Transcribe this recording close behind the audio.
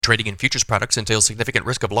Trading in futures products entails significant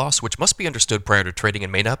risk of loss, which must be understood prior to trading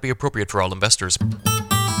and may not be appropriate for all investors.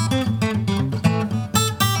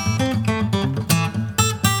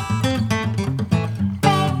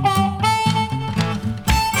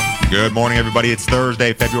 Good morning, everybody. It's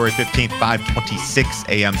Thursday, February 15th, 5:26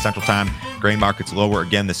 a.m. Central Time. Grain markets lower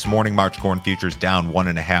again this morning. March corn futures down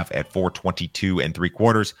 1.5 at 422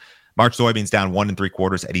 3/4. March soybeans down 1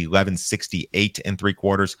 3/4 at 1168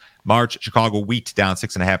 3/4. March Chicago wheat down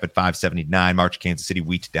 6.5 at 579. March Kansas City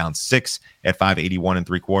wheat down 6 at 581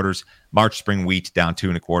 3/4. March spring wheat down 2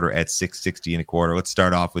 1/4 at 660 1/4. Let's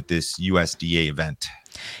start off with this USDA event.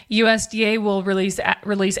 USDA will release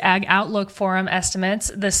Ag Outlook Forum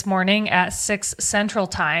estimates this morning at 6 Central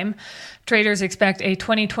Time. Traders expect a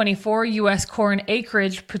 2024 U.S. corn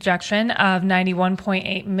acreage projection of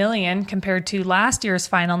 91.8 million compared to last year's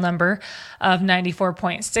final number of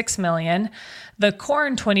 94.6 million. The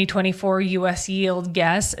corn 2024 U.S. yield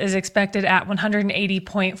guess is expected at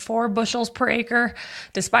 180.4 bushels per acre,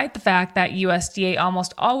 despite the fact that USDA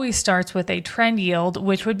almost always starts with a trend yield,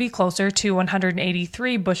 which would be closer to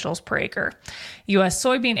 183 bushels per acre. U.S.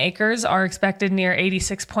 soybean acres are expected near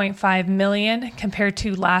 86.5 million compared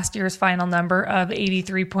to last year's final number of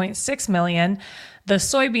 83.6 million. The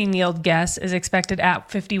soybean yield guess is expected at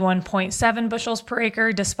 51.7 bushels per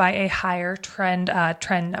acre, despite a higher trend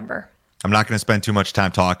number. I'm not going to spend too much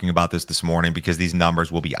time talking about this morning because these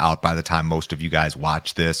numbers will be out by the time most of you guys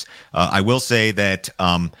watch this. I will say that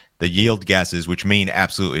the yield guesses, which mean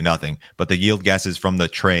absolutely nothing, but the yield guesses from the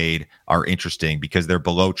trade are interesting because they're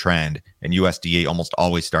below trend, and USDA almost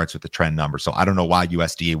always starts with the trend number. So I don't know why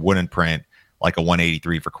USDA wouldn't print like a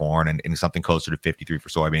 183 for corn and something closer to 53 for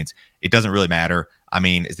soybeans. It doesn't really matter. I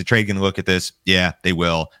mean, is the trade going to look at this? Yeah, they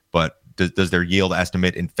will, but does their yield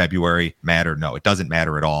estimate in February matter? No, it doesn't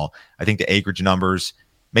matter at all. I think the acreage numbers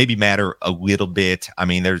maybe matter a little bit. I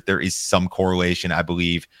mean, there is some correlation, I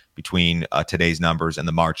believe, between today's numbers and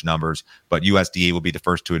the March numbers, but USDA will be the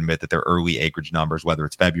first to admit that their early acreage numbers, whether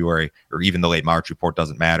it's February or even the late March report,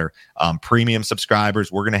 doesn't matter. Premium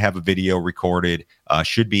subscribers, we're going to have a video recorded,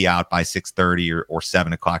 should be out by 6:30 or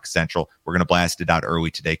 7 o'clock Central. We're going to blast it out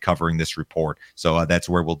early today covering this report. So that's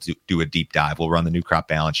where we'll do a deep dive. We'll run the new crop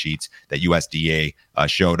balance sheets that USDA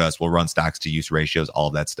showed us. We'll run stocks to use ratios, all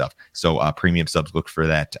of that stuff. So premium subs, look for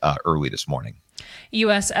that early this morning.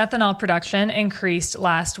 U.S. ethanol production increased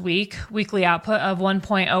last week. Weekly output of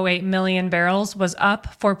 1.08 million barrels was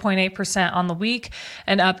up 4.8% on the week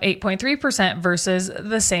and up 8.3% versus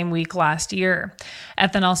the same week last year.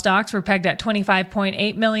 Ethanol stocks were pegged at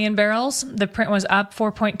 25.8 million barrels. The print was up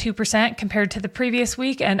 4.2% compared to the previous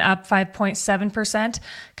week and up 5.7%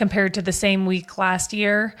 compared to the same week last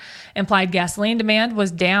year. Implied gasoline demand was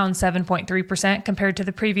down 7.3% compared to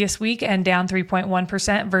the previous week and down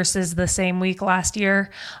 3.1% versus the same week last year.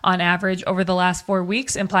 On average, over the last 4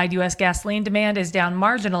 weeks, implied U.S. gasoline demand is down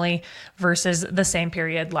marginally versus the same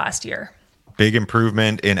period last year. Big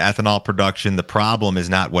improvement in ethanol production. The problem is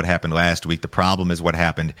not what happened last week. The problem is what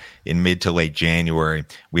happened in mid to late January.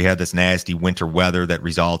 We had this nasty winter weather that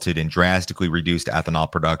resulted in drastically reduced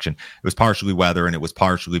ethanol production. It was partially weather, and it was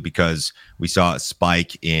partially because we saw a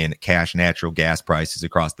spike in cash natural gas prices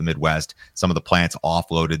across the Midwest. Some of the plants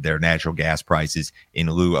offloaded their natural gas prices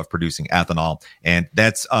in lieu of producing ethanol. And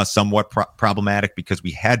that's somewhat problematic because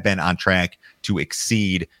we had been on track to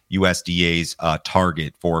exceed USDA's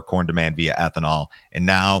target for corn demand via ethanol. And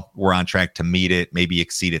now we're on track to meet it, maybe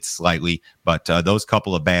exceed it slightly. But those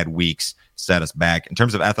couple of bad weeks set us back. In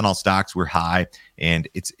terms of ethanol stocks, we're high, and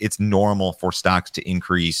it's normal for stocks to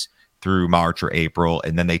increase through March or April,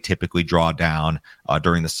 and then they typically draw down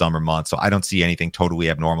during the summer months. So I don't see anything totally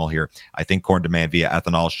abnormal here. I think corn demand via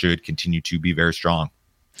ethanol should continue to be very strong.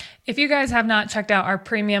 If you guys have not checked out our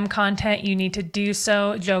premium content, you need to do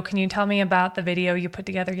so. Joe, can you tell me about the video you put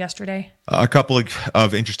together yesterday? A couple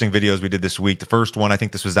of interesting videos we did this week. The first one, I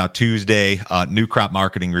think this was out Tuesday, new crop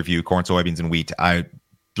marketing review, corn, soybeans, and wheat. I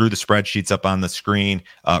threw the spreadsheets up on the screen,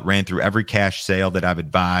 ran through every cash sale that I've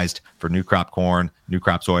advised for new crop corn, new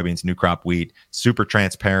crop soybeans, new crop wheat. Super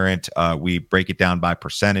transparent. We break it down by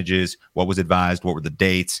percentages, what was advised, what were the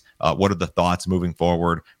dates, what are the thoughts moving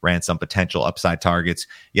forward, ran some potential upside targets.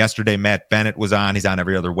 Yesterday, Matt Bennett was on. He's on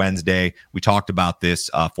every other Wednesday. We talked about this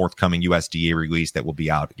forthcoming USDA release that will be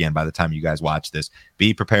out again by the time you guys watch this.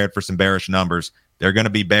 Be prepared for some bearish numbers. They're going to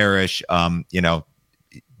be bearish.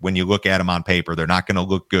 When you look at them on paper, they're not going to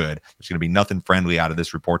look good. There's going to be nothing friendly out of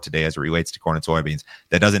this report today as it relates to corn and soybeans.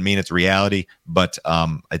 That doesn't mean it's reality, but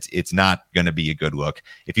it's not going to be a good look.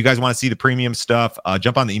 If you guys want to see the premium stuff,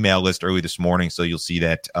 jump on the email list early this morning so you'll see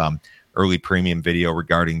that early premium video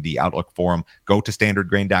regarding the outlook for them, go to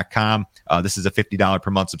standardgrain.com. This is a $50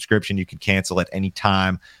 per month subscription. You can cancel at any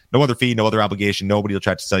time. No other fee, no other obligation. Nobody will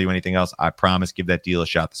try to sell you anything else. I promise. Give that deal a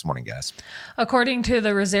shot this morning, guys. According to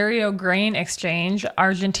the Rosario Grain Exchange,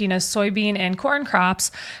 Argentina's soybean and corn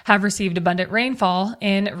crops have received abundant rainfall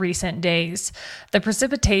in recent days. The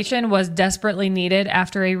precipitation was desperately needed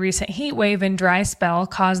after a recent heat wave and dry spell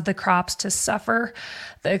caused the crops to suffer.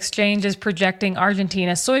 The exchange is projecting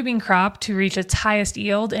Argentina's soybean crop to reach its highest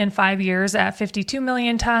yield in 5 years at 52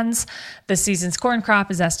 million tons. This season's corn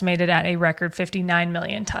crop is estimated at a record 59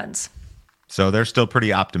 million tons. So they're still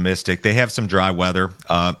pretty optimistic. They have some dry weather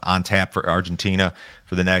on tap for Argentina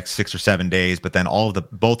for the next 6 or 7 days, but then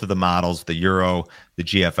both of the models, the Euro, the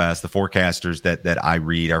GFS, the forecasters that I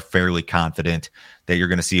read are fairly confident that you're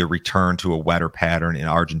going to see a return to a wetter pattern in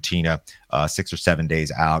Argentina 6 or 7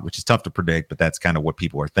 days out, which is tough to predict, but that's kind of what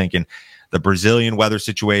people are thinking. The Brazilian weather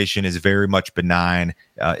situation is very much benign.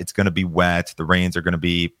 It's going to be wet. The rains are going to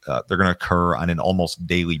be they're going to occur on an almost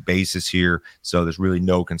daily basis here. So there's really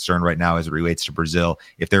no concern right now as it relates to Brazil.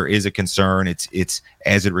 If there is a concern, it's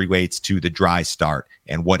as it relates to the dry start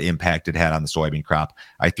and what impact it had on the soybean crop.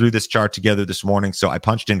 I threw this chart together this morning. So I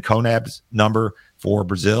punched in CONAB's number for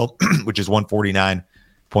Brazil, which is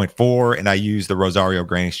 149.4, and I use the Rosario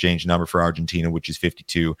Grain Exchange number for Argentina, which is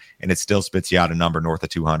 52, and it still spits you out a number north of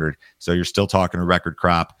 200. So you're still talking a record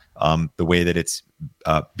crop. The way that it's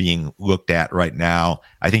being looked at right now,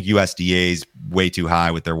 I think USDA is way too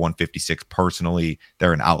high with their 156. Personally,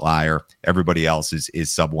 they're an outlier. Everybody else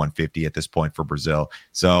is sub 150 at this point for Brazil.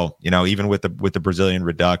 So, even with the Brazilian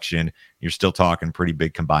reduction, you're still talking pretty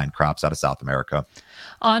big combined crops out of South America.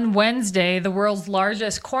 On Wednesday, the world's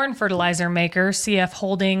largest corn fertilizer maker,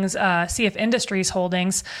 CF Industries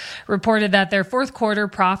Holdings, reported that their fourth quarter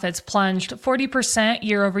profits plunged 40%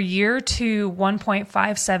 year over year to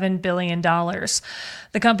 $1.57 billion.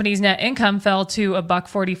 The company's net income fell to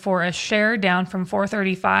 $1.44 a share, down from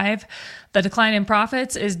 $4.35. The decline in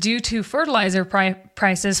profits is due to fertilizer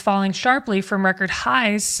prices falling sharply from record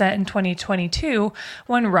highs set in 2022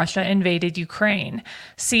 when Russia invaded Ukraine.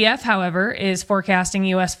 CF, however, is forecasting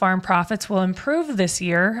U.S. farm profits will improve this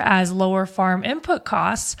year as lower farm input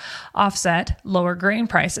costs offset lower grain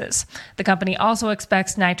prices. The company also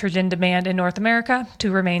expects nitrogen demand in North America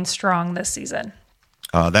to remain strong this season.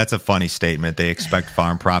 That's a funny statement. They expect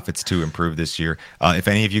farm profits to improve this year. If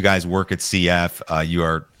any of you guys work at CF, you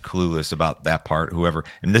are clueless about that part.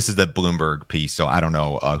 And this is the Bloomberg piece, so I don't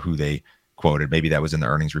know who they quoted. Maybe that was in the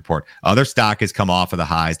earnings report. Their stock has come off of the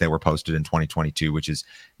highs that were posted in 2022, which is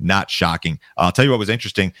not shocking. I'll tell you what was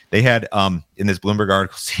interesting. They had, in this Bloomberg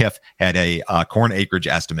article, CF had a corn acreage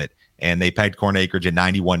estimate, and they pegged corn acreage at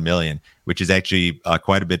 91 million, which is actually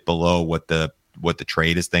quite a bit below what the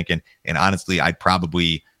trade is thinking. And honestly, I'd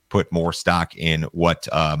probably put more stock in what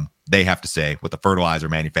they have to say, what the fertilizer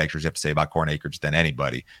manufacturers have to say about corn acreage than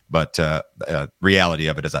anybody. But reality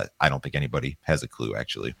of it is I don't think anybody has a clue,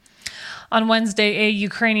 actually. On Wednesday, a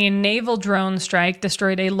Ukrainian naval drone strike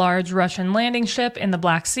destroyed a large Russian landing ship in the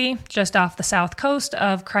Black Sea, just off the south coast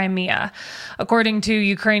of Crimea. According to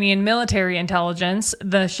Ukrainian military intelligence,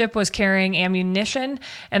 the ship was carrying ammunition,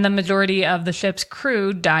 and the majority of the ship's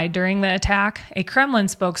crew died during the attack. A Kremlin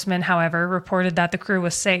spokesman, however, reported that the crew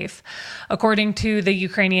was safe. According to the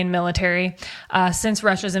Ukrainian military, since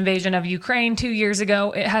Russia's invasion of Ukraine 2 years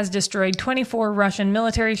ago, it has destroyed 24 Russian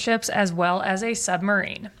military ships as well as a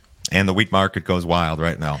submarine. And the wheat market goes wild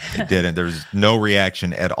right now. It didn't. There's no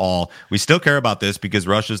reaction at all. We still care about this because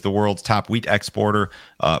Russia's the world's top wheat exporter.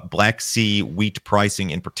 Black Sea wheat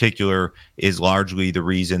pricing in particular is largely the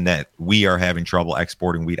reason that we are having trouble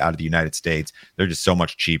exporting wheat out of the United States. They're just so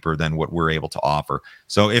much cheaper than what we're able to offer.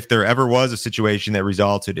 So if there ever was a situation that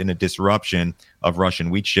resulted in a disruption of Russian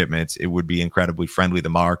wheat shipments, it would be incredibly friendly to the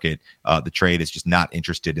market. The trade is just not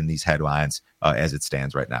interested in these headlines as it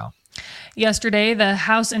stands right now. Yesterday, the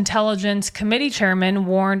House Intelligence Committee chairman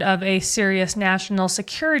warned of a serious national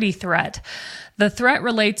security threat. The threat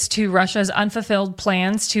relates to Russia's unfulfilled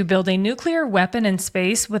plans to build a nuclear weapon in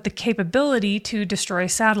space with the capability to destroy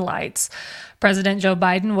satellites. President Joe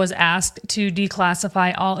Biden was asked to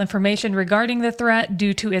declassify all information regarding the threat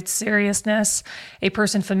due to its seriousness. A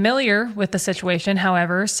person familiar with the situation,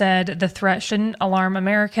 however, said the threat shouldn't alarm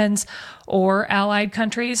Americans or allied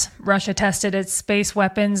countries. Russia tested its space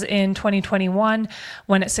weapons in 2021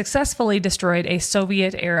 when it successfully destroyed a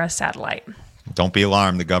Soviet-era satellite. Don't be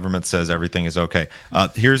alarmed. The government says everything is okay.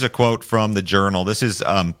 Here's a quote from the Journal. This is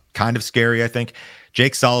kind of scary, I think.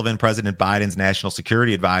 Jake Sullivan, President Biden's national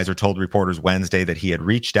security advisor, told reporters Wednesday that he had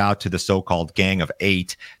reached out to the so-called Gang of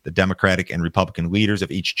Eight, the Democratic and Republican leaders of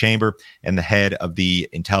each chamber and the head of the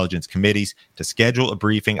intelligence committees, to schedule a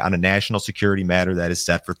briefing on a national security matter that is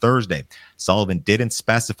set for Thursday. Sullivan didn't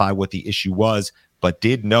specify what the issue was, but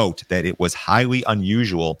did note that it was highly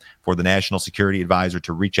unusual for the national security advisor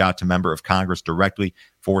to reach out to a member of Congress directly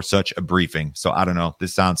for such a briefing. So I don't know.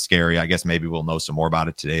 This sounds scary. I guess maybe we'll know some more about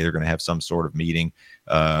it today. They're going to have some sort of meeting.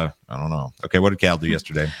 I don't know. Okay, what did cattle do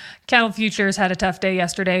yesterday? Cattle futures had a tough day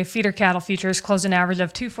yesterday. Feeder cattle futures closed an average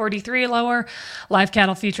of 243 lower. Live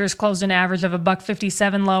cattle futures closed an average of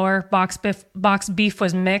 $1.57 lower. Box beef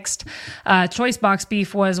was mixed. Choice box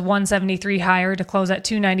beef was 173 higher to close at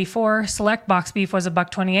 294. Select box beef was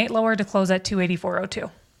 $1.28 lower to close at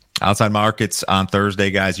 284.02. Outside markets on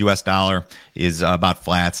Thursday, guys, U.S. dollar is about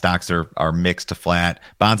flat. Stocks are mixed to flat.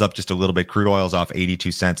 Bonds up just a little bit. Crude oil is off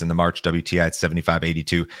 82 cents in the March WTI at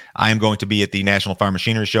 75.82. I am going to be at the National Farm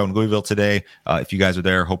Machinery Show in Louisville today. If you guys are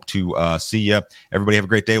there, hope to see you. Everybody have a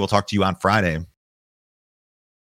great day. We'll talk to you on Friday.